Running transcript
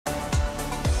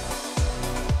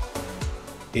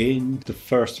In the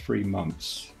first 3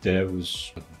 months, there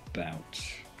was about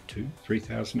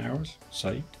 3,000 hours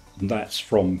saved. And that's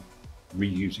from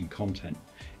reusing content.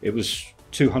 It was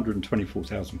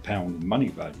 £224,000 in money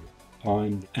value.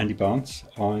 I'm Andy Barnes.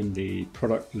 I'm the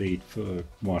product lead for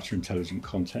Wider Intelligent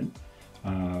Content,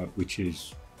 which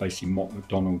is basically Mott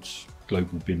MacDonald's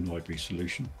global BIM library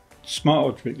solution. Smart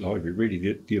Object Library,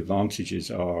 really the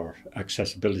advantages are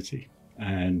accessibility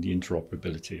and the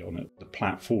interoperability on it. The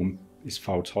platform is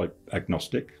file type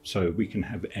agnostic, so we can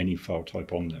have any file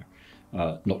type on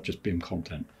there, not just BIM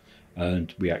content.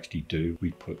 And we actually do,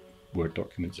 we put Word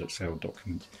documents, Excel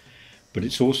documents, but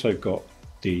it's also got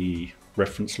the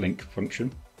reference link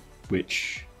function,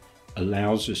 which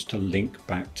allows us to link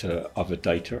back to other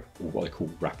data, or what I call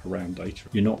wraparound data.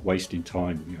 You're not wasting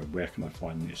time, where can I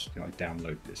find this? I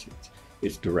download this.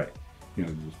 It's direct.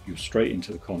 You're straight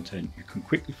into the content, you can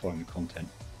quickly find the content,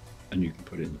 and you can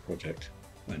put it in the project,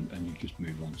 and you just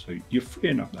move on. So you're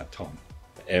freeing up that time.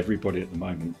 Everybody at the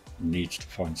moment needs to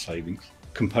find savings.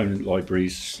 Component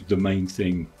libraries, the main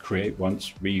thing, create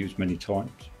once, reuse many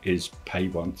times, is pay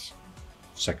once,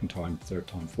 second time, third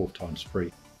time, fourth time's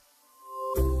free.